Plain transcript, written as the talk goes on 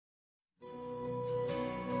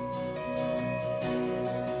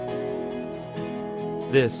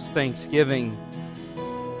this Thanksgiving.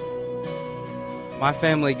 My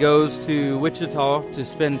family goes to Wichita to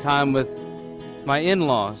spend time with my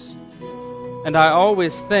in-laws. And I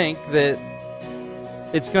always think that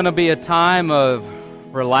it's going to be a time of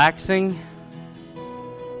relaxing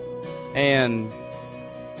and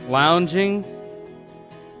lounging.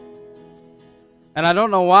 And I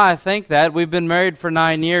don't know why I think that. We've been married for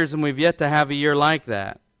 9 years and we've yet to have a year like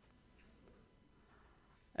that.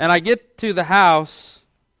 And I get to the house,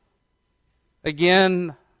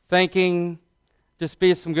 again, thinking just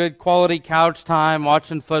be some good quality couch time,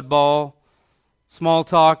 watching football, small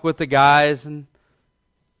talk with the guys, and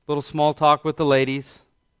a little small talk with the ladies.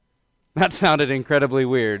 That sounded incredibly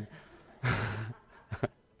weird.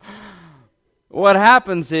 What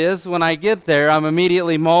happens is, when I get there, I'm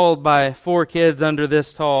immediately mauled by 4 kids under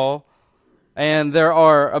this tall, and there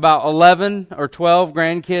are about 11 or 12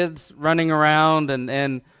 grandkids running around,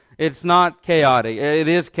 and it's not chaotic. It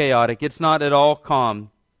is chaotic. It's not at all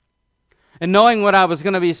calm. And knowing what I was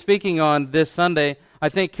going to be speaking on this Sunday, I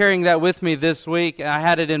think carrying that with me this week, I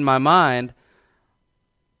had it in my mind,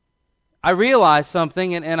 I realized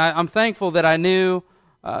something, and I'm thankful that I knew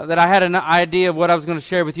that I had an idea of what I was going to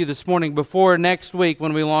share with you this morning before next week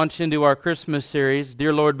when we launch into our Christmas series,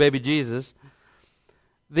 Dear Lord, Baby Jesus.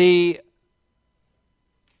 I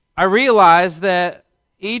realized that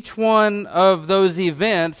each one of those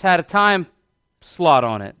events had a time slot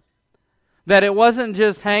on it. That it wasn't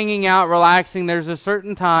just hanging out, relaxing. There's a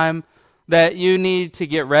certain time that you need to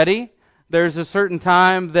get ready. There's a certain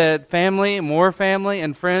time that more family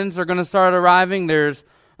and friends are going to start arriving. There's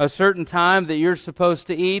a certain time that you're supposed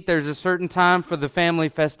to eat. There's a certain time for the family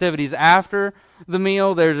festivities after the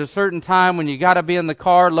meal. There's a certain time when you got to be in the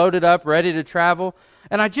car, loaded up, ready to travel.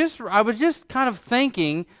 And I was just kind of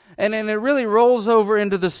thinking, and it really rolls over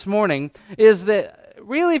into this morning, is that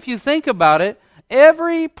really, if you think about it,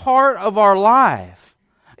 every part of our life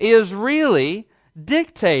is really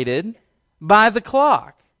dictated by the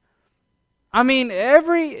clock. I mean,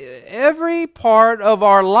 every part of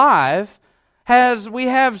our life we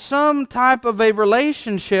have some type of a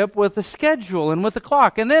relationship with the schedule and with the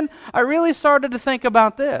clock. And then I really started to think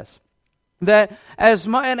about this. That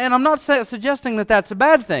and I'm not suggesting that that's a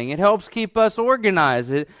bad thing. It helps keep us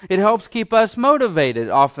organized. It helps keep us motivated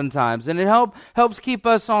oftentimes. And it helps keep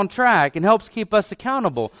us on track and helps keep us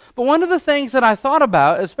accountable. But one of the things that I thought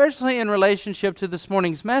about, especially in relationship to this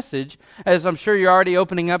morning's message, as I'm sure you're already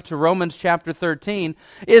opening up to Romans chapter 13,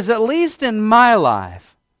 is at least in my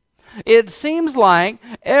life, it seems like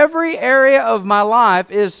every area of my life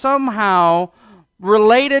is somehow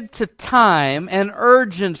related to time and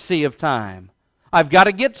urgency of time. I've got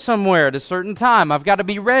to get somewhere at a certain time. I've got to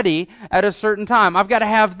be ready at a certain time. I've got to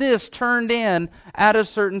have this turned in at a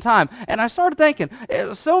certain time. And I started thinking,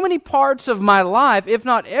 so many parts of my life, if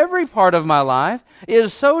not every part of my life,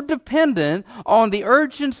 is so dependent on the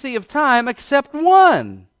urgency of time except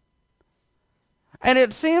one. And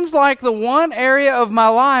it seems like the one area of my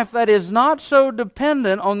life that is not so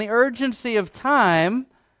dependent on the urgency of time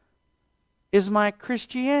is my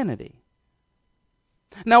Christianity.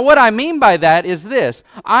 Now, what I mean by that is this.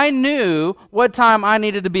 I knew what time I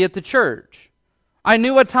needed to be at the church. I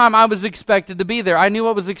knew what time I was expected to be there. I knew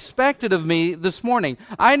what was expected of me this morning.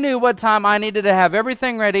 I knew what time I needed to have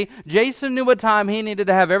everything ready. Jason knew what time he needed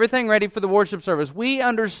to have everything ready for the worship service. We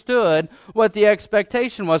understood what the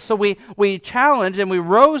expectation was. So we challenged and we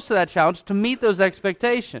rose to that challenge to meet those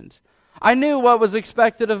expectations. I knew what was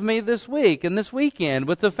expected of me this week and this weekend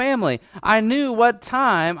with the family. I knew what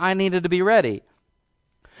time I needed to be ready.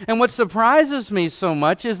 And what surprises me so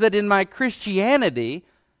much is that in my Christianity,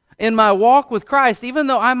 in my walk with Christ, even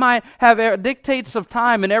though I might have dictates of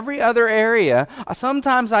time in every other area,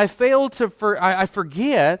 sometimes I I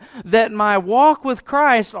forget that my walk with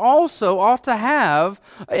Christ also ought to have,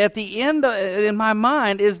 at the end in my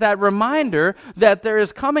mind, is that reminder that there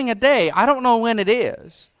is coming a day. I don't know when it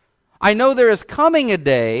is. I know there is coming a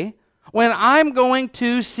day when I'm going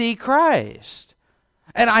to see Christ.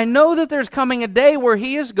 And I know that there's coming a day where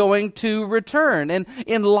He is going to return. And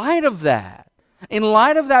in light of that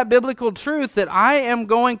biblical truth that I am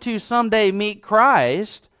going to someday meet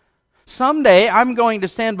Christ, someday I'm going to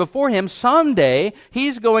stand before Him, someday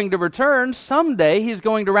He's going to return, someday He's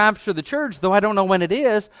going to rapture the church, though I don't know when it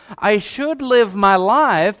is, I should live my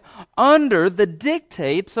life under the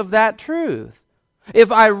dictates of that truth.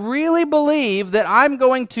 If I really believe that I'm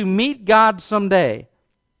going to meet God someday,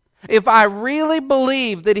 if I really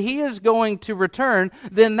believe that He is going to return,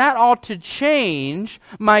 then that ought to change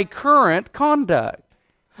my current conduct.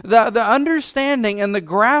 The understanding and the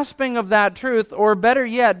grasping of that truth, or better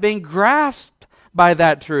yet, being grasped by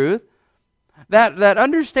that truth, That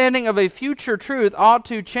understanding of a future truth ought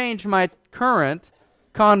to change my current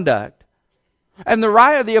conduct. And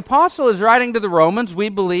the apostle is writing to the Romans. We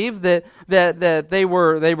believe that they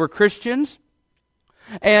were Christians.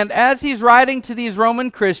 And as he's writing to these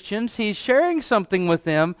Roman Christians, he's sharing something with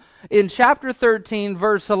them in chapter 13,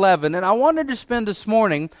 verse 11. And I wanted to spend this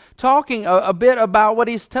morning talking a bit about what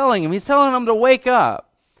he's telling them. He's telling them to wake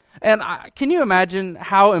up. And can you imagine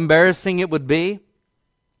how embarrassing it would be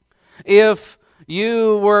if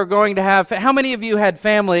you were going to have... How many of you had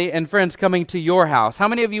family and friends coming to your house? How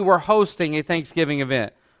many of you were hosting a Thanksgiving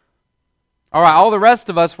event? All right, all the rest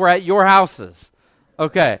of us were at your houses.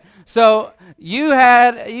 Okay, so you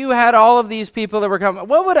had all of these people that were coming.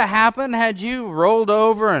 What would have happened had you rolled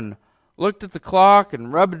over and looked at the clock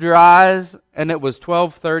and rubbed your eyes and it was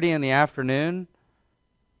 12:30 in the afternoon?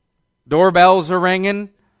 Doorbells are ringing,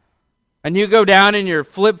 and you go down in your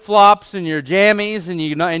flip-flops and your jammies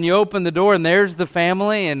and you open the door and there's the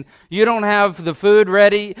family and you don't have the food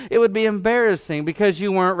ready. It would be embarrassing because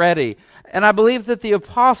you weren't ready. And I believe that the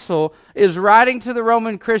apostle is writing to the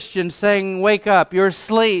Roman Christians saying, wake up, you're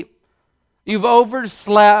asleep. You've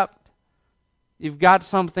overslept. You've got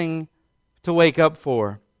something to wake up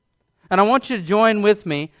for. And I want you to join with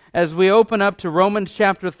me as we open up to Romans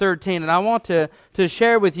chapter 13. And I want to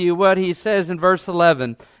share with you what he says in verse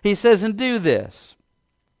 11. He says, and do this.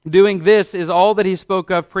 Doing this is all that he spoke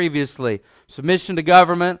of previously. Submission to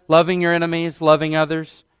government, loving your enemies, loving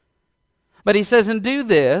others. But he says, and do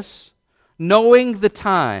this, knowing the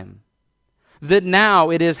time, that now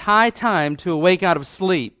it is high time to awake out of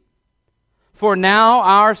sleep. For now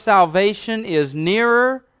our salvation is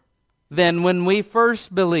nearer than when we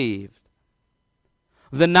first believed.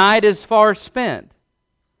 The night is far spent,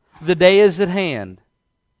 the day is at hand.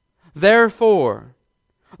 Therefore,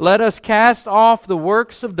 let us cast off the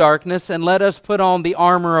works of darkness and let us put on the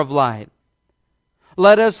armor of light.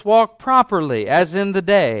 Let us walk properly as in the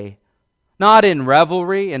day, not in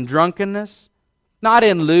revelry and drunkenness, not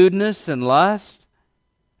in lewdness and lust,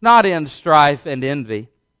 not in strife and envy,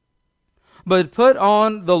 but put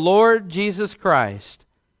on the Lord Jesus Christ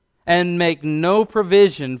and make no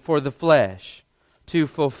provision for the flesh to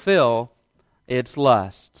fulfill its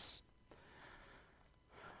lusts.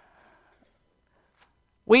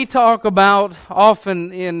 We talk about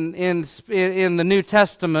often in the New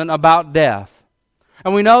Testament about death.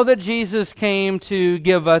 And we know that Jesus came to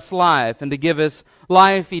give us life and to give us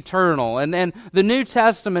life eternal. And the New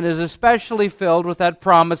Testament is especially filled with that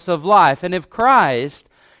promise of life. And if Christ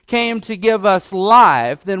came to give us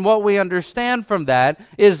life, then what we understand from that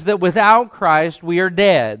is that without Christ we are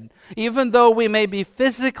dead. Even though we may be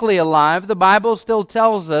physically alive, the Bible still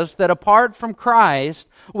tells us that apart from Christ,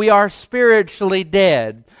 we are spiritually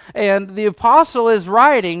dead. And the apostle is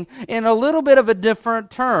writing in a little bit of a different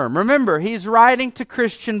term. Remember, he's writing to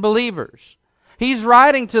Christian believers. He's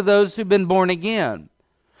writing to those who've been born again.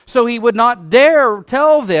 So he would not dare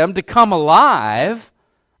tell them to come alive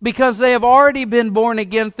because they have already been born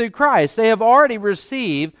again through Christ. They have already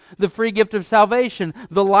received the free gift of salvation.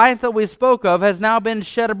 The light that we spoke of has now been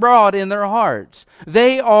shed abroad in their hearts.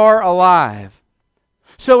 They are alive.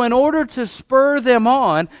 So in order to spur them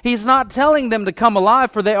on, he's not telling them to come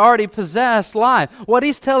alive, for they already possess life. What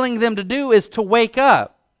he's telling them to do is to wake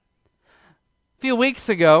up. A few weeks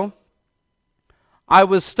ago, I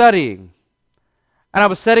was studying. And I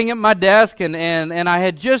was sitting at my desk, and I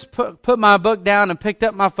had just put my book down and picked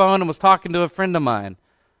up my phone and was talking to a friend of mine.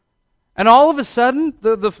 And all of a sudden,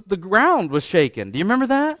 the ground was shaking. Do you remember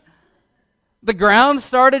that? The ground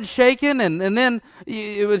started shaking, and then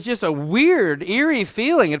it was just a weird, eerie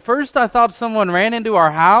feeling. At first, I thought someone ran into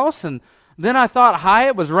our house, and then I thought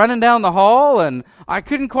Hyatt was running down the hall, and I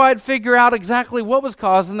couldn't quite figure out exactly what was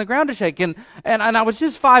causing the ground to shake. And I was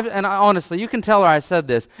just honestly, you can tell her I said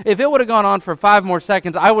this. If it would have gone on for 5 more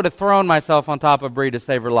seconds, I would have thrown myself on top of Bree to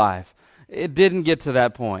save her life. It didn't get to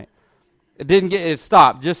that point. It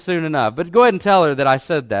stopped just soon enough. But go ahead and tell her that I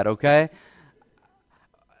said that, okay?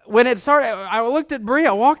 When it started, I looked at Bree.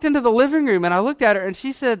 I walked into the living room and I looked at her and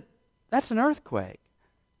she said, "That's an earthquake."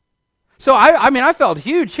 So I felt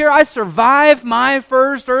huge here. I survived my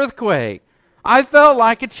first earthquake. I felt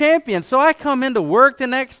like a champion. So I come into work the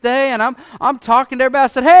next day and I'm talking to everybody. I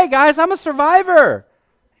said, "Hey guys, I'm a survivor.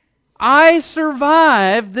 I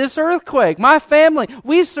survived this earthquake. My family,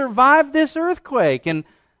 we survived this earthquake." And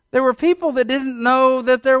there were people that didn't know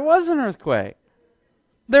that there was an earthquake.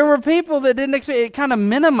 There were people that didn't expect it. Kind of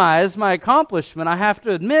minimized my accomplishment, I have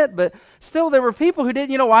to admit, but still there were people who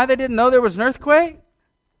didn't. You know why they didn't know there was an earthquake?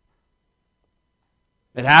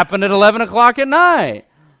 It happened at 11 o'clock at night.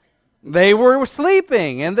 They were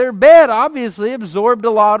sleeping, and their bed obviously absorbed a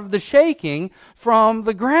lot of the shaking from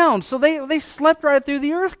the ground. So they slept right through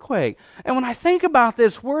the earthquake. And when I think about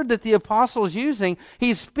this word that the apostle is using,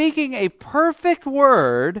 he's speaking a perfect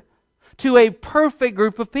word to a perfect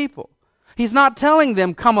group of people. He's not telling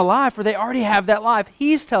them, come alive, for they already have that life.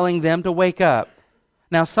 He's telling them to wake up.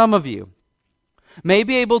 Now, some of you may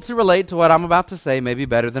be able to relate to what I'm about to say, maybe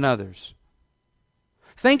better than others.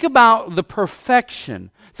 Think about the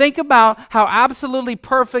perfection. Think about how absolutely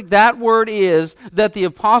perfect that word is that the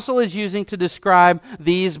apostle is using to describe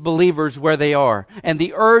these believers where they are and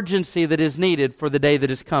the urgency that is needed for the day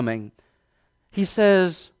that is coming. He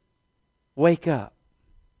says, wake up.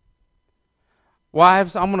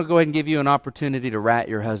 Wives, I'm going to go ahead and give you an opportunity to rat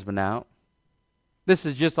your husband out. This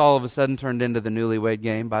is just all of a sudden turned into the newlywed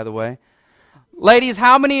game, by the way. Ladies,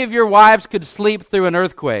 how many of your wives could sleep through an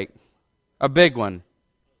earthquake? A big one.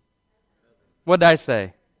 What did I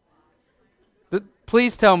say?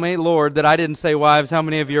 Please tell me, Lord, that I didn't say wives. How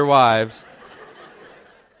many of your wives?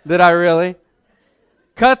 Did I really?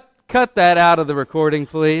 Cut that out of the recording,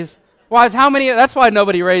 please. Wives, how many? That's why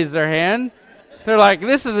nobody raised their hand. They're like,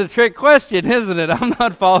 this is a trick question, isn't it? I'm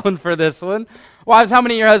not falling for this one. Wives, how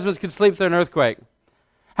many of your husbands could sleep through an earthquake?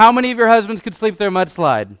 How many of your husbands could sleep through a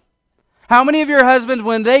mudslide? How many of your husbands,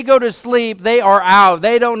 when they go to sleep, they are out.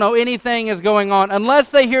 They don't know anything is going on unless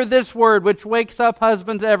they hear this word, which wakes up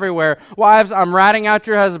husbands everywhere. Wives, I'm ratting out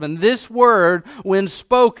your husband. This word, when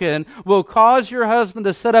spoken, will cause your husband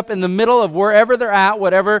to sit up in the middle of wherever they're at,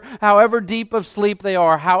 however deep of sleep they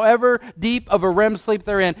are, however deep of a REM sleep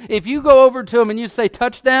they're in. If you go over to them and you say,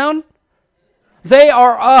 touchdown, they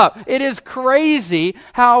are up. It is crazy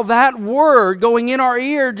how that word going in our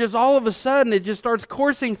ear, just all of a sudden, it just starts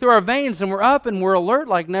coursing through our veins and we're up and we're alert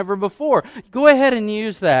like never before. Go ahead and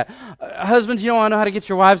use that. Husbands, you don't want to know how to get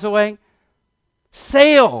your wives awake?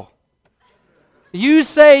 Sail. You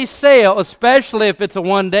say sail, especially if it's a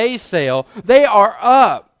one-day sail. They are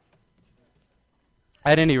up.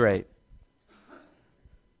 At any rate,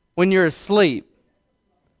 when you're asleep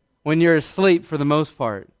for the most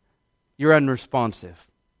part, you're unresponsive.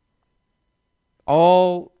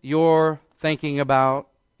 All you're thinking about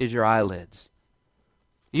is your eyelids.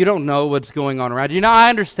 You don't know what's going on around you. Now, I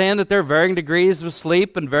understand that there are varying degrees of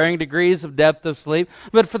sleep and varying degrees of depth of sleep,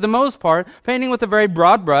 but for the most part, painting with a very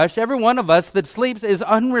broad brush, every one of us that sleeps is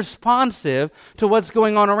unresponsive to what's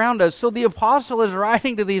going on around us. So the apostle is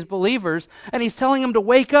writing to these believers, and he's telling them to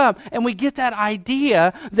wake up, and we get that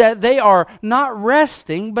idea that they are not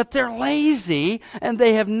resting, but they're lazy, and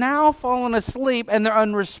they have now fallen asleep, and they're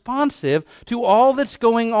unresponsive to all that's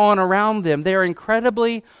going on around them. They are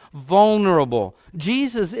incredibly vulnerable.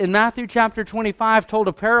 Jesus in Matthew chapter 25 told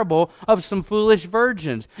a parable of some foolish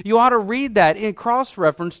virgins. You ought to read that in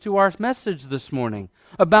cross-reference to our message this morning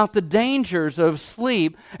about the dangers of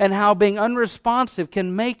sleep and how being unresponsive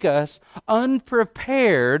can make us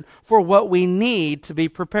unprepared for what we need to be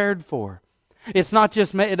prepared for. It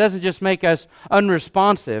doesn't just make us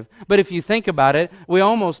unresponsive, but if you think about it, we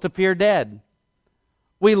almost appear dead.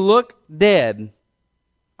 We look dead.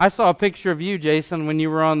 I saw a picture of you, Jason, when you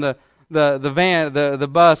were on the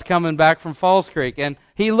bus coming back from Falls Creek, and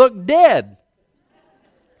he looked dead.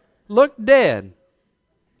 Looked dead.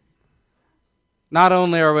 Not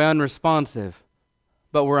only are we unresponsive,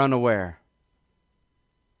 but we're unaware.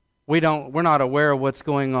 We're not aware of what's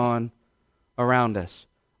going on around us.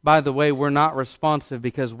 By the way, we're not responsive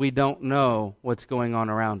because we don't know what's going on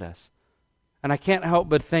around us. And I can't help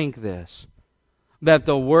but think this, that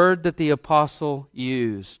the word that the apostle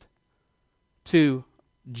used to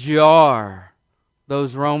jar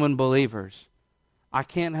those Roman believers, I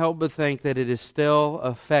can't help but think that it is still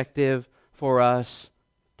effective for us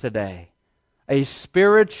today. A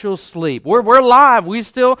spiritual sleep. We're alive.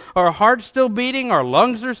 Our heart's still beating. Our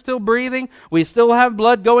lungs are still breathing. We still have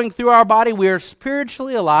blood going through our body. We are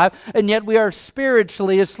spiritually alive, and yet we are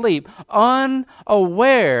spiritually asleep,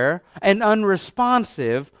 unaware and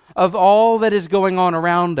unresponsive of all that is going on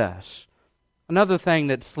around us. Another thing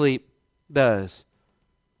that sleep does,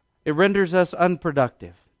 it renders us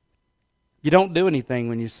unproductive. You don't do anything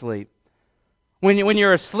when you sleep. When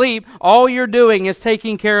you're asleep, all you're doing is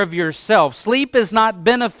taking care of yourself. Sleep is not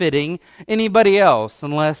benefiting anybody else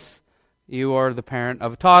unless you are the parent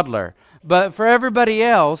of a toddler. But for everybody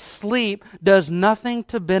else, sleep does nothing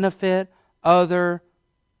to benefit other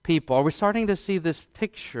people. Are we starting to see this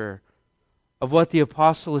picture of what the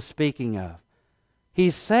apostle is speaking of?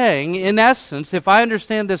 He's saying, in essence, if I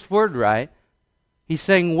understand this word right, he's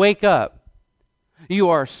saying, wake up. You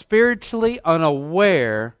are spiritually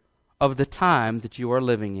unaware of the time that you are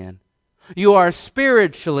living in. You are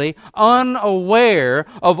spiritually unaware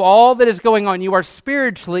of all that is going on. You are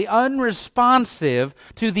spiritually unresponsive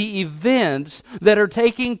to the events that are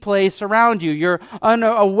taking place around you. You're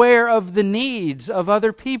unaware of the needs of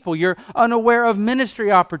other people. You're unaware of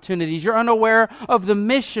ministry opportunities. You're unaware of the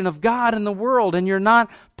mission of God in the world, and you're not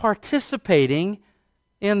participating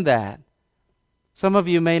in that. Some of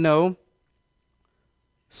you may know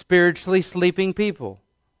spiritually sleeping people.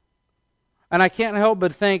 And I can't help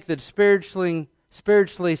but think that spiritually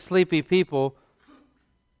sleepy people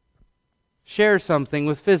share something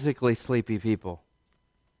with physically sleepy people.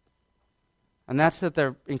 And that's that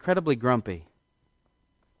they're incredibly grumpy.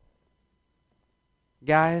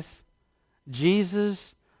 Guys,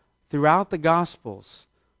 Jesus, throughout the Gospels,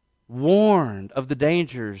 warned of the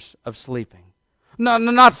dangers of sleeping. No,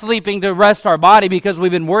 not sleeping to rest our body because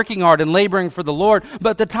we've been working hard and laboring for the Lord,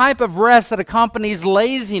 but the type of rest that accompanies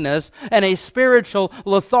laziness and a spiritual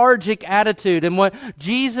lethargic attitude. And what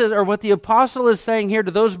Jesus, or what the apostle is saying here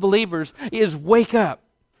to those believers is wake up.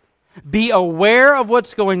 Be aware of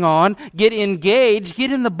what's going on. Get engaged.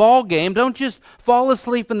 Get in the ball game. Don't just fall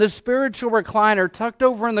asleep in the spiritual recliner tucked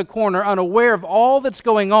over in the corner, unaware of all that's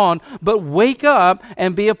going on, but wake up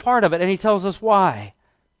and be a part of it. And he tells us why.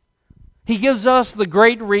 He gives us the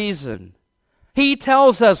great reason. He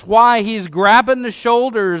tells us why he's grabbing the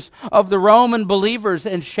shoulders of the Roman believers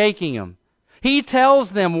and shaking them. He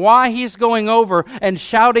tells them why he's going over and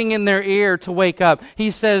shouting in their ear to wake up.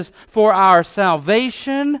 He says, "For our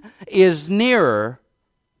salvation is nearer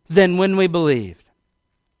than when we believed."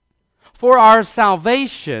 For our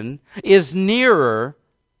salvation is nearer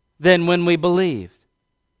than when we believed.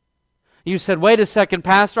 You said, "Wait a second,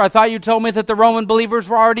 Pastor, I thought you told me that the Roman believers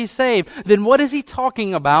were already saved." Then what is he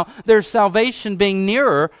talking about? Their salvation being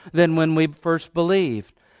nearer than when we first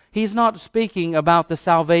believed. He's not speaking about the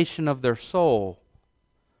salvation of their soul.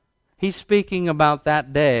 He's speaking about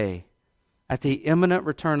that day at the imminent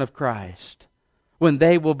return of Christ, when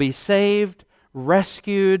they will be saved,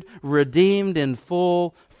 rescued, redeemed in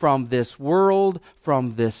full from this world,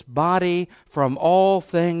 from this body, from all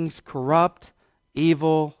things corrupt,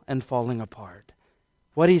 evil, and falling apart.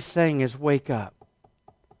 What he's saying is, wake up.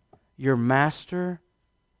 Your master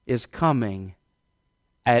is coming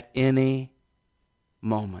at any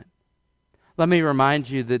moment. Let me remind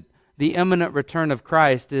you that the imminent return of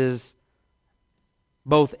Christ is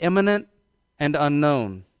both imminent and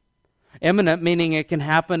unknown. Imminent meaning it can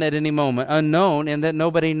happen at any moment. Unknown in that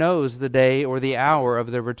nobody knows the day or the hour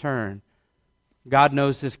of the return. God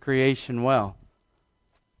knows His creation well.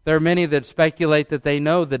 There are many that speculate that they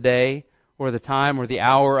know the day or the time or the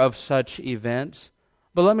hour of such events.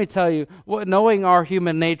 But let me tell you, knowing our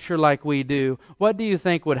human nature like we do, what do you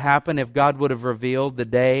think would happen if God would have revealed the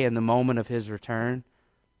day and the moment of His return?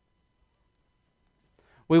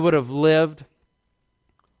 We would have lived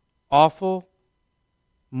awful,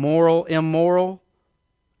 immoral,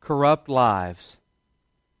 corrupt lives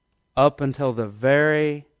up until the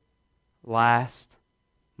very last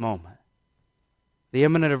moment. The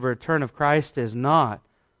imminent return of Christ is not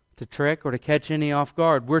to trick or to catch any off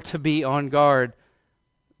guard. We're to be on guard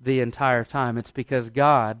the entire time. It's because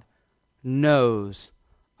God knows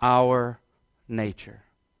our nature.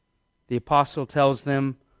 The apostle tells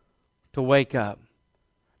them to wake up.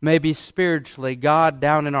 Maybe spiritually, God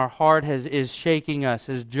down in our heart is shaking us,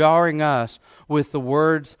 is jarring us with the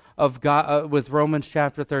words of God, with Romans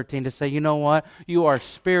chapter 13, to say, you know what? You are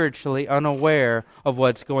spiritually unaware of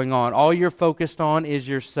what's going on. All you're focused on is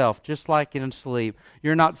yourself, just like in sleep.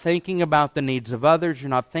 You're not thinking about the needs of others. You're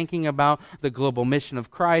not thinking about the global mission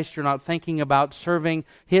of Christ. You're not thinking about serving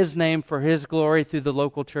His name for His glory through the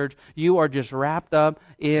local church. You are just wrapped up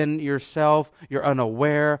in yourself. You're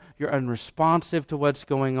unaware. You're unresponsive to what's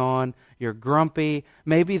going on. You're grumpy.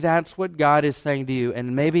 Maybe that's what God is saying to you.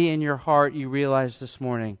 And maybe in your heart you realize this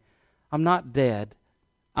morning, I'm not dead.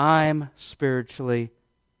 I'm spiritually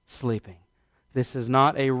sleeping. This is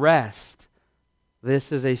not a rest.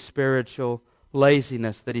 This is a spiritual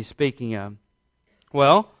laziness that he's speaking of.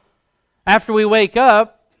 Well, after we wake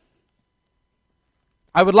up,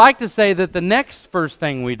 I would like to say that the next first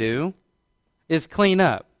thing we do is clean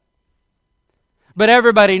up. But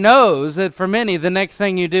everybody knows that for many, the next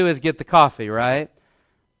thing you do is get the coffee, right?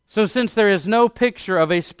 So since there is no picture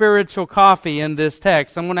of a spiritual coffee in this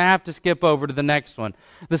text, I'm going to have to skip over to the next one.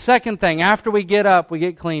 The second thing, after we get up, we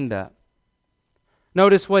get cleaned up.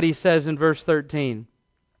 Notice what he says in verse 13.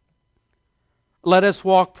 Let us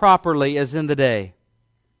walk properly as in the day,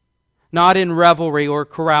 not in revelry or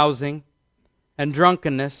carousing and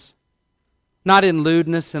drunkenness, not in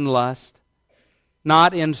lewdness and lust,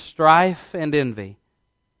 not in strife and envy,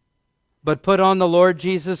 but put on the Lord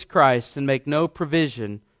Jesus Christ and make no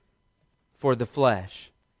provision for the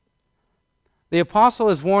flesh. The apostle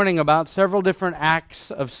is warning about several different acts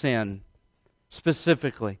of sin,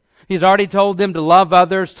 specifically. He's already told them to love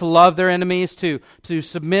others, to love their enemies, to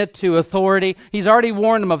submit to authority. He's already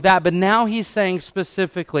warned them of that, but now he's saying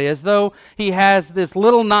specifically, as though he has this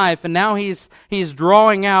little knife, and now he's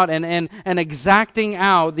drawing out and exacting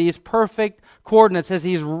out these perfect coordinates as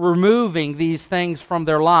he's removing these things from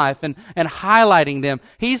their life and highlighting them.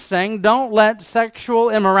 He's saying, don't let sexual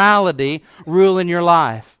immorality rule in your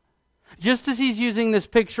life. Just as he's using this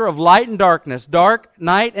picture of light and darkness, dark,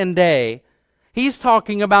 night and day, he's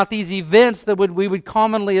talking about these events that we would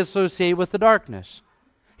commonly associate with the darkness.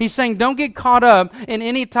 He's saying, don't get caught up in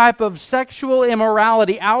any type of sexual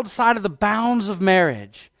immorality outside of the bounds of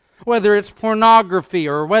marriage, whether it's pornography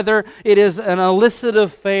or whether it is an illicit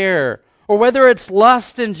affair, or whether it's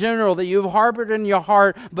lust in general that you've harbored in your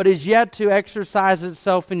heart but is yet to exercise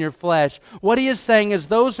itself in your flesh. What he is saying is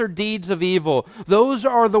those are deeds of evil. Those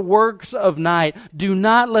are the works of night. Do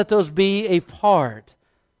not let those be a part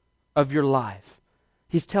of your life.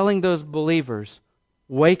 He's telling those believers,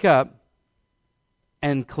 wake up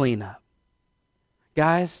and clean up.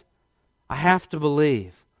 Guys, I have to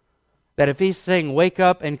believe that if he's saying wake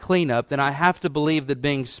up and clean up, then I have to believe that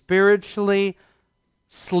being spiritually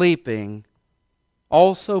sleeping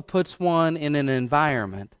also puts one in an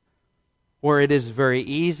environment where it is very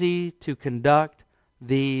easy to conduct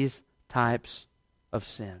these types of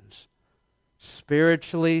sins.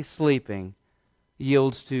 Spiritually sleeping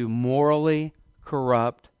yields to morally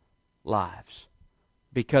corrupt lives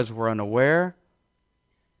because we're unaware,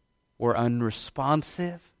 we're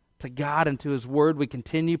unresponsive to God and to His Word. We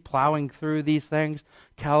continue plowing through these things,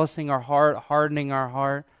 callousing our heart, hardening our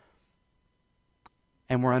heart,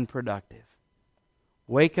 and we're unproductive.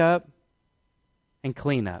 Wake up and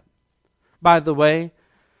clean up. By the way,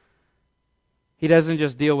 he doesn't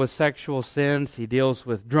just deal with sexual sins, he deals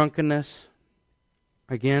with drunkenness.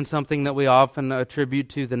 Again, something that we often attribute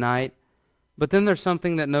to the night. But then there's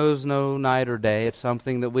something that knows no night or day. It's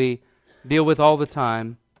something that we deal with all the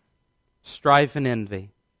time. Strife and envy.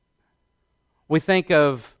 We think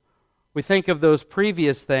of those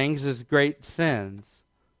previous things as great sins.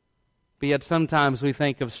 But yet sometimes we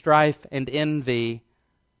think of strife and envy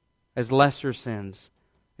as lesser sins.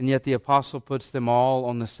 And yet the apostle puts them all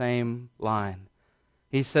on the same line.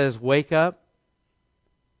 He says, wake up,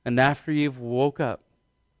 and after you've woke up,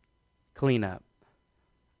 clean up.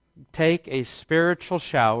 Take a spiritual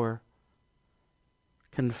shower,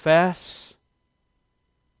 confess,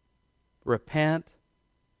 repent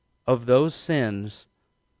of those sins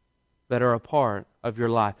that are a part of your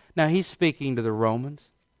life. Now he's speaking to the Romans.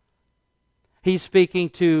 He's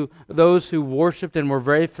speaking to those who worshipped and were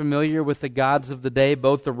very familiar with the gods of the day,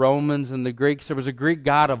 both the Romans and the Greeks. There was a Greek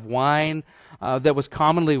god of wine that was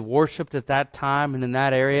commonly worshipped at that time and in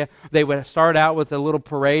that area. They would start out with a little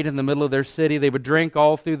parade in the middle of their city. They would drink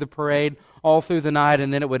all through the parade, all through the night,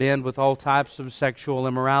 and then it would end with all types of sexual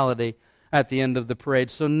immorality at the end of the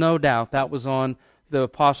parade. So no doubt that was on the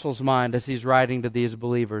apostle's mind as he's writing to these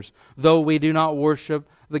believers. Though we do not worship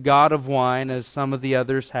the god of wine as some of the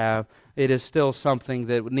others have, it is still something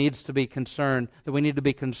that needs to be concerned, that we need to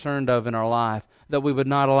be concerned of in our life, that we would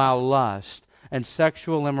not allow lust and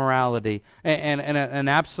sexual immorality and an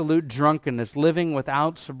absolute drunkenness, living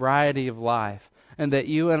without sobriety of life, and that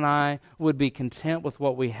you and I would be content with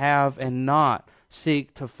what we have and not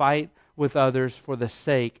seek to fight with others for the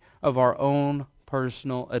sake of our own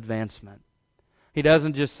personal advancement. He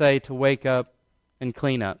doesn't just say to wake up and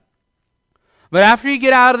clean up. But after you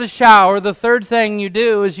get out of the shower, the third thing you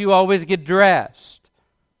do is you always get dressed.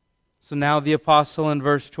 So now the apostle in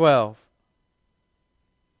verse 12.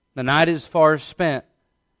 The night is far spent.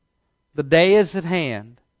 The day is at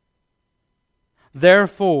hand.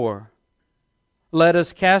 Therefore, let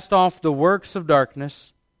us cast off the works of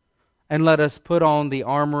darkness and let us put on the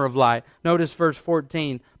armor of light. Notice verse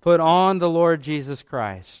 14. Put on the Lord Jesus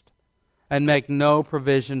Christ and make no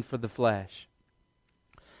provision for the flesh.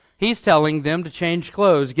 He's telling them to change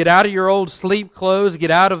clothes. Get out of your old sleep clothes.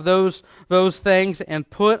 Get out of those things and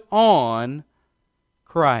put on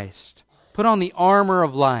Christ. Put on the armor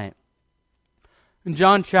of light. In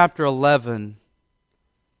John chapter 11,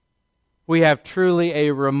 we have truly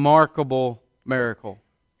a remarkable miracle.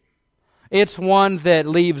 It's one that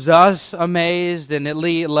leaves us amazed, and it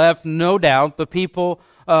left, no doubt, the people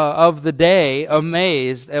of the day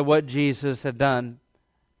amazed at what Jesus had done.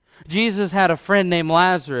 Jesus had a friend named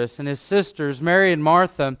Lazarus, and his sisters, Mary and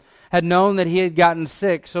Martha, had known that he had gotten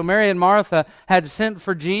sick. So Mary and Martha had sent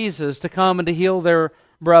for Jesus to come and to heal their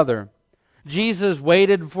brother. Jesus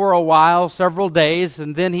waited for a while, several days,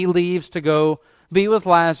 and then he leaves to go be with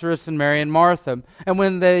Lazarus and Mary and Martha. And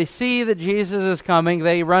when they see that Jesus is coming,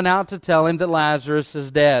 they run out to tell him that Lazarus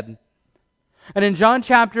is dead. And in John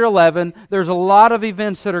chapter 11, there's a lot of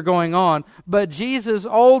events that are going on, but Jesus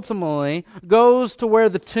ultimately goes to where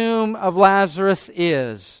the tomb of Lazarus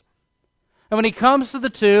is. And when he comes to the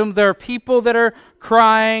tomb, there are people that are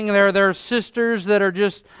crying. There are sisters that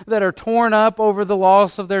are torn up over the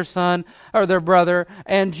loss of their son or their brother.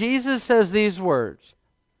 And Jesus says these words.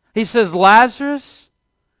 He says, "Lazarus,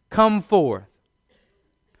 come forth."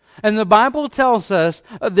 And the Bible tells us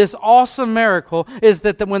this awesome miracle is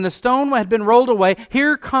that when the stone had been rolled away,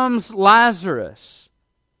 here comes Lazarus,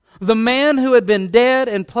 the man who had been dead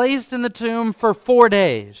and placed in the tomb for 4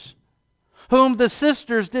 days, whom the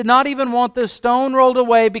sisters did not even want the stone rolled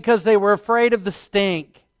away because they were afraid of the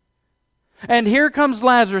stink. And here comes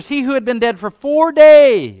Lazarus, he who had been dead for 4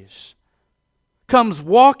 days, comes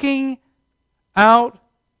walking out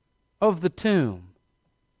of the tomb.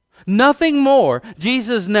 Nothing more.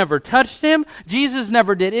 Jesus never touched him. Jesus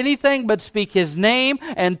never did anything but speak his name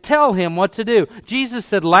and tell him what to do. Jesus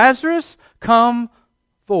said, "Lazarus, come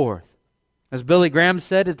forth." As Billy Graham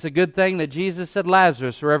said, it's a good thing that Jesus said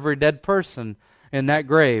Lazarus, or every dead person in that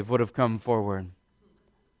grave would have come forward.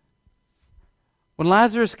 When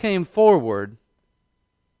Lazarus came forward,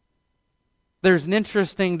 there's an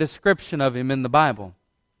interesting description of him in the Bible.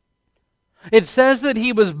 It says that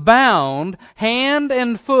he was bound hand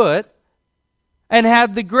and foot and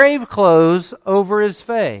had the grave clothes over his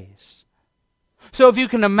face. So if you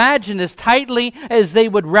can imagine, as tightly as they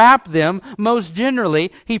would wrap them, most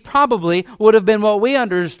generally, he probably would have been what we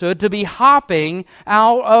understood to be hopping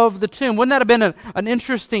out of the tomb. Wouldn't that have been an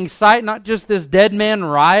interesting sight? Not just this dead man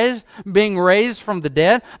being raised from the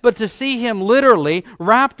dead, but to see him literally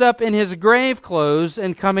wrapped up in his grave clothes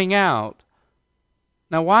and coming out.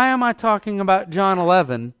 Now, why am I talking about John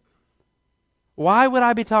 11? Why would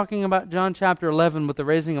I be talking about John chapter 11 with the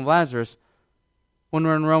raising of Lazarus when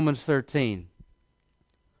we're in Romans 13?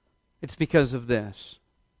 It's because of this.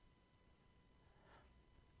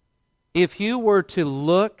 If you were to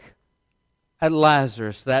look at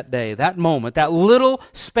Lazarus that day, that moment, that little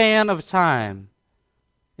span of time,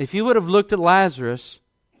 if you would have looked at Lazarus,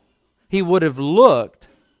 he would have looked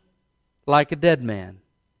like a dead man.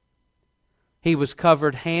 He was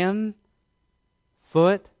covered hand,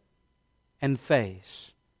 foot, and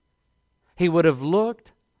face. He would have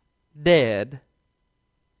looked dead,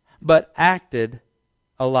 but acted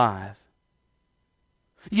alive.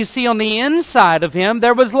 You see, on the inside of him,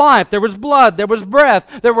 there was life, there was blood, there was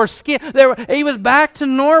breath, there was skin. He was back to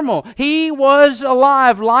normal. He was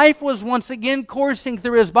alive. Life was once again coursing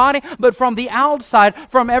through his body, but from the outside,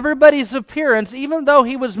 from everybody's appearance, even though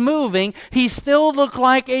he was moving, he still looked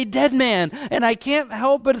like a dead man. And I can't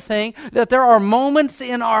help but think that there are moments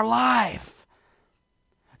in our life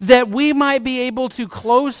that we might be able to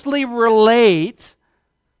closely relate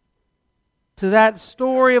to that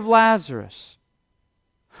story of Lazarus.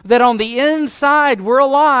 That on the inside we're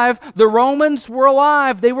alive. The Romans were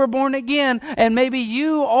alive. They were born again. And maybe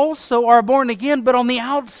you also are born again, but on the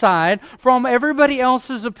outside, from everybody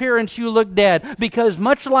else's appearance, you look dead. Because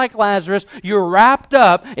much like Lazarus, you're wrapped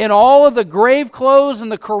up in all of the grave clothes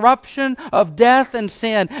and the corruption of death and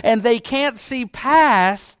sin. And they can't see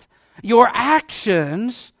past your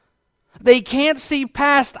actions. They can't see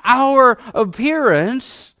past our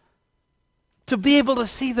appearance to be able to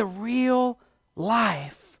see the real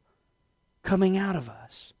life coming out of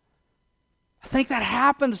us. I think that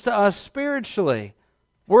happens to us spiritually.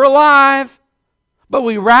 We're alive, but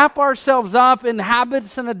we wrap ourselves up in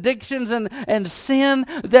habits and addictions and sin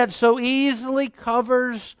that so easily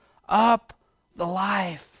covers up the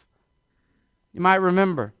life. You might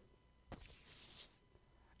remember,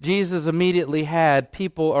 Jesus immediately had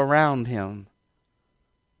people around him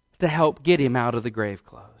to help get him out of the grave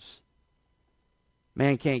clothes.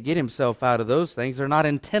 Man can't get himself out of those things. They're not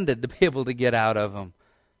intended to be able to get out of them.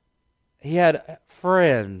 He had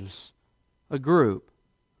friends, a group,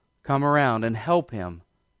 come around and help him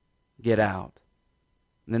get out.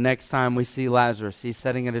 And the next time we see Lazarus, he's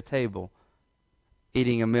sitting at a table,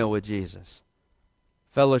 eating a meal with Jesus,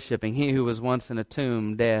 fellowshipping. He who was once in a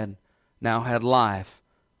tomb, dead, now had life,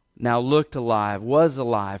 now looked alive, was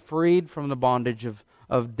alive, freed from the bondage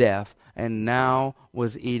of death, and now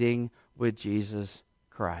was eating with Jesus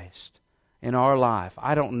Christ. In our life,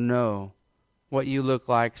 I don't know what you look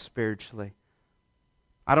like spiritually.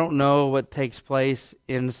 I don't know what takes place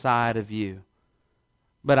inside of you.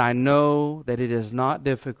 But I know that it is not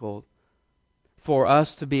difficult for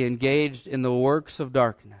us to be engaged in the works of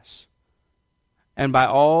darkness And by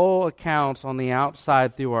all accounts, on the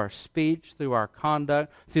outside, through our speech, through our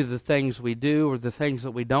conduct, through the things we do or the things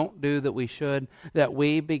that we don't do that we should, that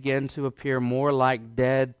we begin to appear more like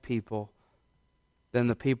dead people than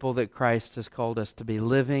the people that Christ has called us to be,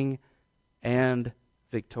 living and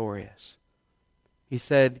victorious. He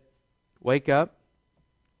said, wake up,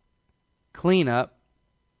 clean up,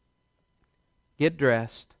 get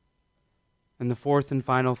dressed, and the fourth and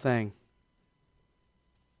final thing,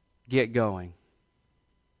 get going.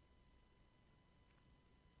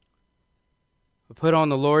 Put on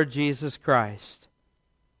the Lord Jesus Christ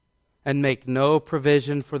and make no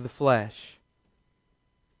provision for the flesh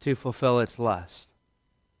to fulfill its lust.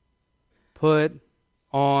 Put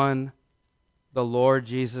on the Lord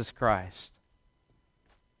Jesus Christ.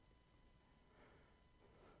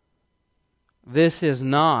 This is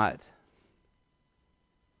not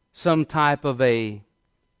some type of a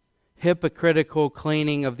hypocritical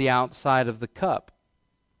cleaning of the outside of the cup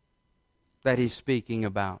that he's speaking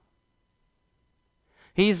about.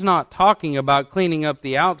 He's not talking about cleaning up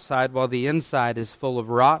the outside while the inside is full of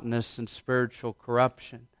rottenness and spiritual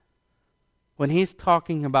corruption. When he's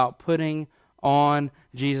talking about putting on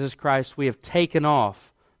Jesus Christ, we have taken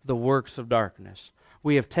off the works of darkness.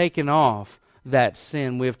 We have taken off that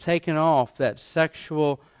sin. We have taken off that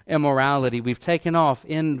sexual immorality. We've taken off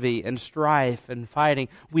envy and strife and fighting.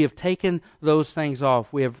 We have taken those things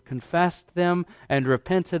off. We have confessed them and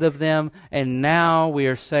repented of them, and now we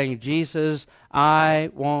are saying, Jesus, I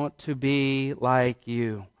want to be like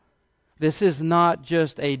you. This is not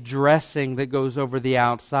just a dressing that goes over the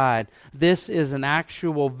outside. This is an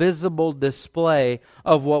actual visible display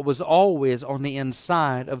of what was always on the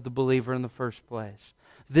inside of the believer in the first place.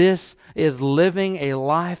 This is living a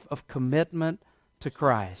life of commitment to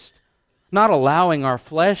Christ. Not allowing our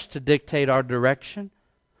flesh to dictate our direction,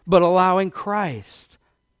 but allowing Christ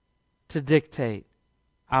to dictate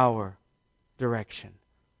our direction.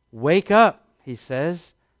 Wake up, he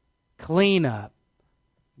says. Clean up.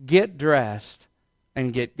 Get dressed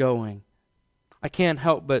and get going. I can't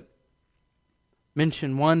help but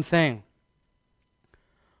mention one thing.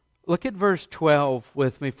 Look at verse 12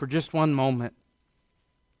 with me for just one moment.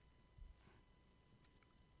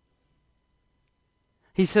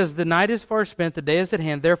 He says, the night is far spent, the day is at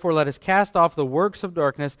hand, therefore let us cast off the works of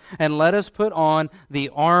darkness, and let us put on the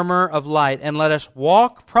armor of light, and let us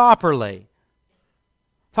walk properly.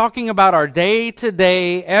 Talking about our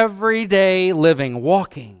day-to-day, everyday living,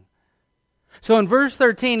 walking. So in verse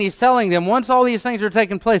 13, he's telling them, once all these things are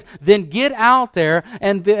taking place, then get out there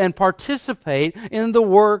and participate in the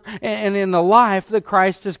work and in the life that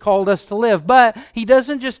Christ has called us to live. But he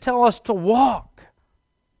doesn't just tell us to walk.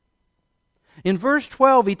 In verse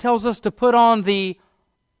 12, he tells us to put on the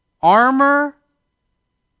armor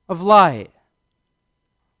of light.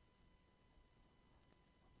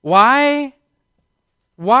 Why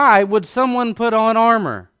would someone put on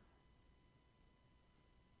armor?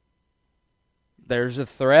 There's a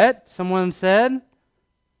threat, someone said.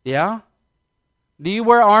 Yeah? Do you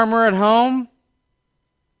wear armor at home?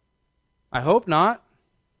 I hope not.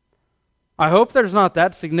 I hope there's not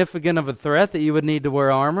that significant of a threat that you would need to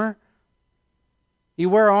wear armor. You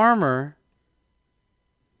wear armor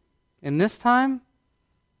in this time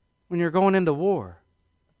when you're going into war.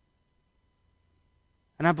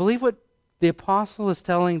 And I believe what the apostle is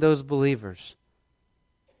telling those believers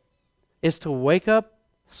is to wake up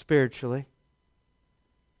spiritually,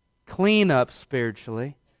 clean up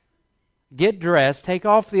spiritually, get dressed, take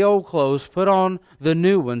off the old clothes, put on the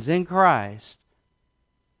new ones in Christ,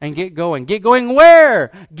 and get going. Get going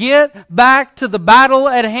where? Get back to the battle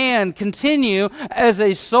at hand. Continue as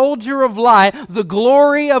a soldier of light. The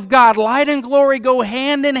glory of God. Light and glory go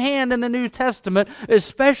hand in hand in the New Testament,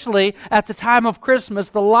 especially at the time of Christmas.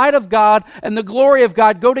 The light of God and the glory of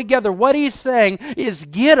God go together. What he's saying is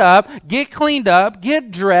get up, get cleaned up, get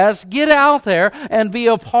dressed, get out there, and be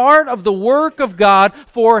a part of the work of God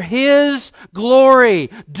for His glory.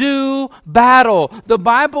 Do battle. The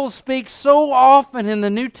Bible speaks so often in the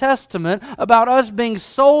New Testament about us being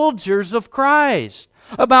soldiers of Christ,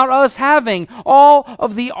 about us having all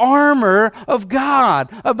of the armor of God,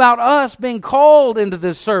 about us being called into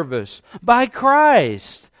this service by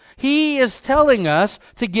Christ. He is telling us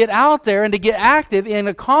to get out there and to get active in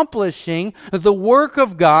accomplishing the work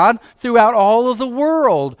of God throughout all of the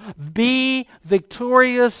world. Be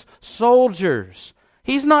victorious soldiers.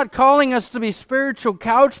 He's not calling us to be spiritual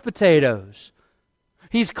couch potatoes.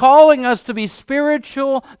 He's calling us to be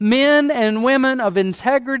spiritual men and women of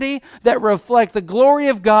integrity that reflect the glory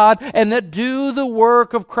of God and that do the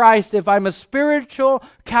work of Christ. If I'm a spiritual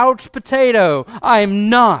couch potato, I'm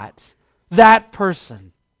not that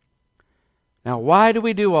person. Now, why do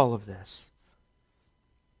we do all of this?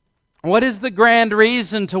 What is the grand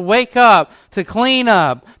reason to wake up, to clean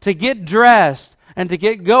up, to get dressed, and to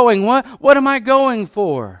get going? What am I going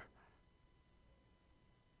for?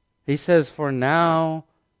 He says, for now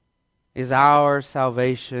is our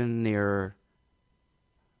salvation nearer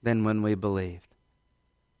than when we believed.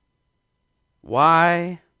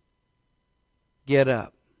 Why get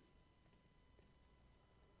up?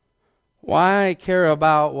 Why care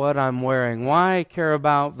about what I'm wearing? Why care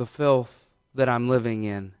about the filth that I'm living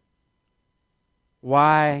in?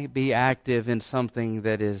 Why be active in something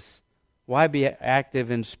that is... Why be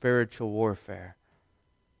active in spiritual warfare?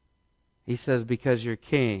 He says, because your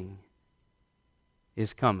King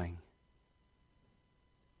is coming.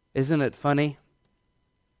 Isn't it funny?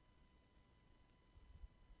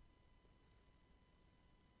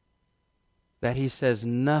 That he says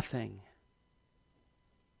nothing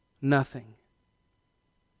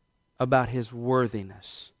about his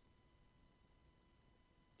worthiness.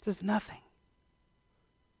 It says nothing.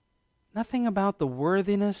 Nothing about the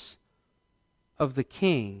worthiness of the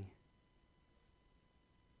King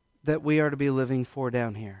that we are to be living for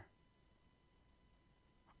down here.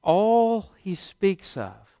 All he speaks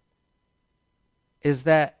of is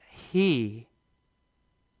that he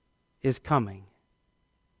is coming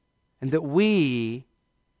and that we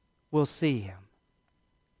will see him.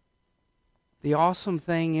 The awesome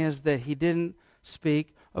thing is that he didn't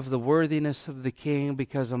speak of the worthiness of the King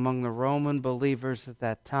because among the Roman believers at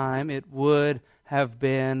that time it would have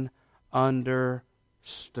been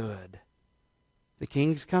understood. The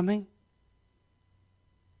King's coming?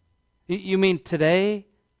 You mean today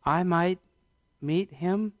I might meet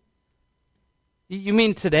him? You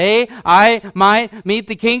mean today I might meet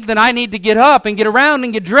the King? Then I need to get up and get around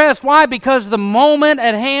and get dressed. Why? Because the moment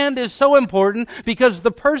at hand is so important. Because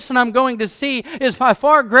the person I'm going to see is by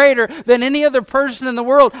far greater than any other person in the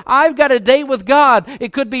world. I've got a date with God.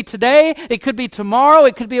 It could be today. It could be tomorrow.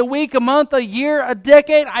 It could be a week, a month, a year, a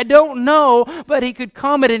decade. I don't know. But he could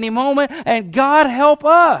come at any moment. And God help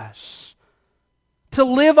us to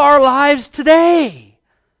live our lives today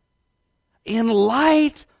in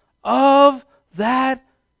light of that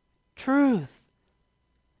truth.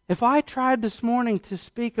 If I tried this morning to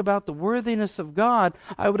speak about the worthiness of God,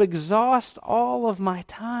 I would exhaust all of my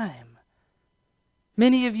time.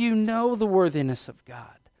 Many of you know the worthiness of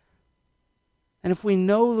God. And if we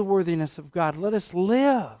know the worthiness of God, let us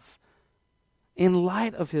live in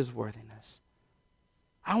light of his worthiness.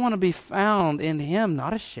 I want to be found in him,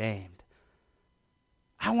 not ashamed.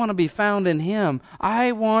 I want to be found in him.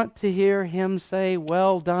 I want to hear him say,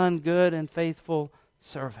 well done, good and faithful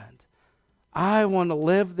servant. I want to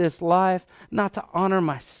live this life not to honor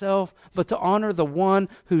myself, but to honor the one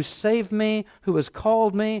who saved me, who has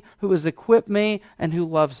called me, who has equipped me, and who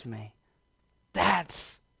loves me.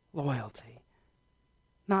 That's loyalty.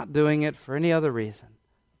 Not doing it for any other reason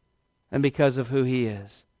than because of who he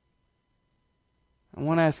is. I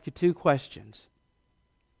want to ask you two questions.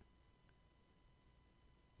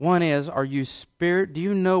 One is, do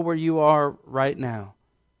you know where you are right now?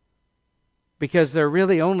 Because there are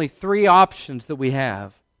really only three options that we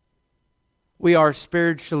have. We are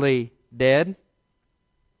spiritually dead.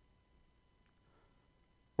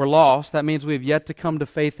 We're lost. That means we've yet to come to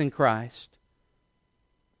faith in Christ.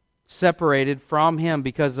 Separated from him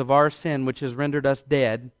because of our sin, which has rendered us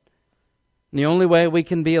dead. And the only way we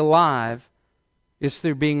can be alive is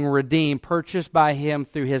through being redeemed, purchased by him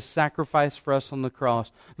through his sacrifice for us on the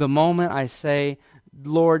cross. The moment I say,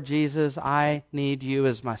 Lord Jesus, I need you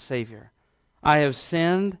as my Savior. I have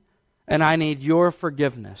sinned and I need your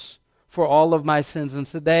forgiveness for all of my sins. And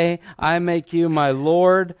today I make you my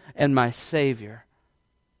Lord and my Savior.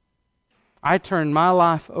 I turn my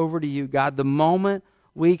life over to you, God. The moment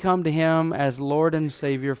we come to him as Lord and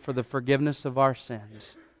Savior for the forgiveness of our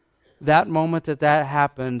sins, that moment that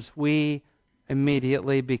happens, we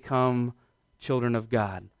immediately become children of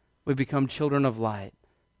God. We become children of light.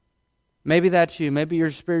 Maybe that's you. Maybe you're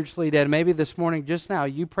spiritually dead. Maybe this morning, just now,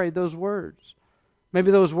 you prayed those words. Maybe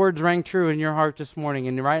those words rang true in your heart this morning.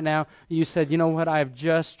 And right now, you said, you know what? I have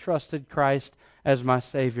just trusted Christ as my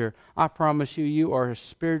Savior. I promise you, you are as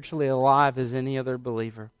spiritually alive as any other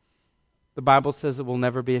believer. The Bible says it will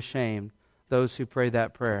never be ashamed, those who pray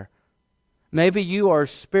that prayer. Maybe you are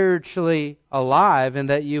spiritually alive in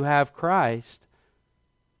that you have Christ,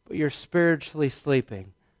 but you're spiritually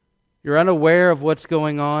sleeping. You're unaware of what's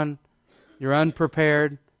going on. You're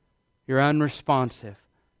unprepared. You're unresponsive.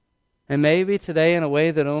 And maybe today, in a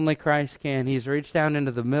way that only Christ can, he's reached down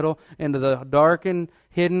into the middle, into the darkened,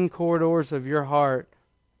 hidden corridors of your heart,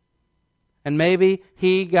 And maybe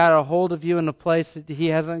he got a hold of you in a place that he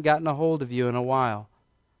hasn't gotten a hold of you in a while.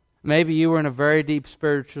 Maybe you were in a very deep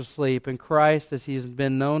spiritual sleep, and Christ, as he's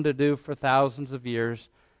been known to do for thousands of years,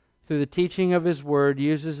 through the teaching of his word,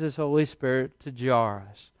 uses his Holy Spirit to jar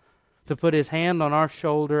us, to put his hand on our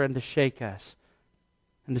shoulder and to shake us,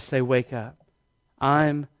 and to say, wake up.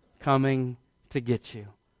 I'm coming to get you.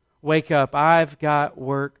 Wake up. I've got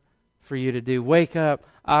work for you to do. Wake up.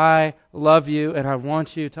 I love you, and I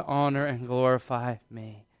want you to honor and glorify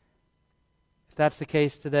me. If that's the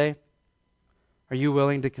case today, are you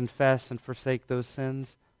willing to confess and forsake those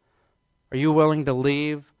sins? Are you willing to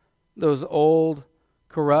leave those old,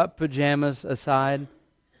 corrupt pajamas aside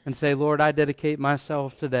and say, Lord, I dedicate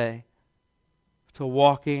myself today to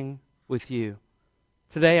walking with you.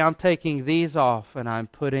 Today I'm taking these off and I'm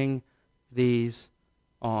putting these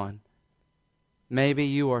on. Maybe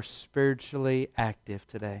you are spiritually active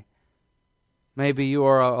today. Maybe you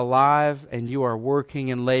are alive and you are working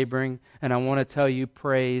and laboring, and I want to tell you,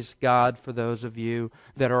 praise God for those of you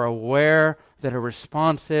that are aware, that are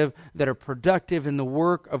responsive, that are productive in the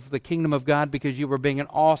work of the kingdom of God, because you were being an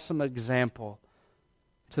awesome example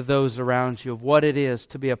to those around you of what it is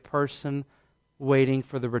to be a person waiting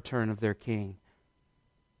for the return of their King.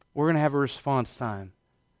 We're going to have a response time.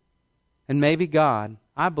 And maybe God,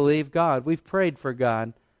 I believe God, we've prayed for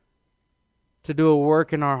God to do a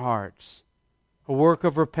work in our hearts. A work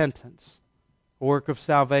of repentance, a work of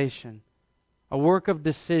salvation, a work of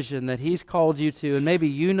decision that He's called you to, and maybe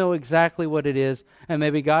you know exactly what it is, and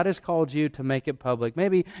maybe God has called you to make it public.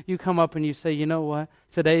 Maybe you come up and you say, you know what,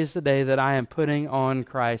 today is the day that I am putting on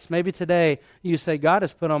Christ. Maybe today you say, God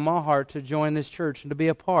has put on my heart to join this church and to be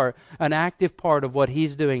a part, an active part of what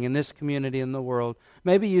He's doing in this community in the world.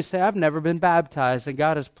 Maybe you say, I've never been baptized, and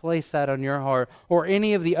God has placed that on your heart, or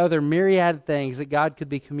any of the other myriad things that God could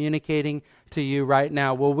be communicating to you right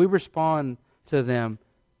now. Will we respond to them?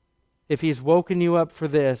 If He's woken you up for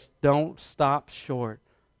this, don't stop short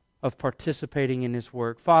of participating in His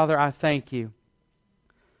work. Father, I thank you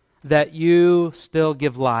that you still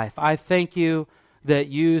give life. I thank you that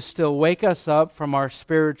you still wake us up from our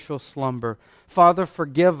spiritual slumber. Father,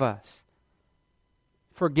 forgive us.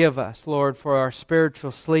 Forgive us, Lord, for our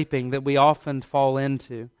spiritual sleeping that we often fall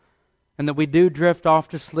into, and that we do drift off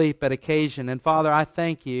to sleep at occasion. And Father, I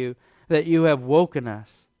thank you that you have woken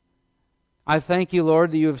us. I thank you,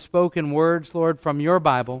 Lord, that you have spoken words, Lord, from your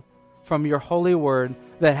Bible, from your holy word,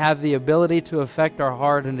 that have the ability to affect our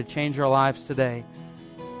heart and to change our lives today.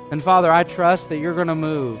 And Father, I trust that you're going to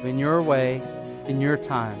move in your way, in your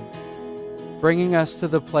time, bringing us to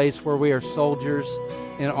the place where we are soldiers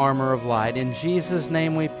in armor of light. In Jesus'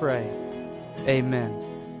 name we pray. Amen.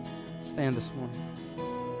 Stand this morning.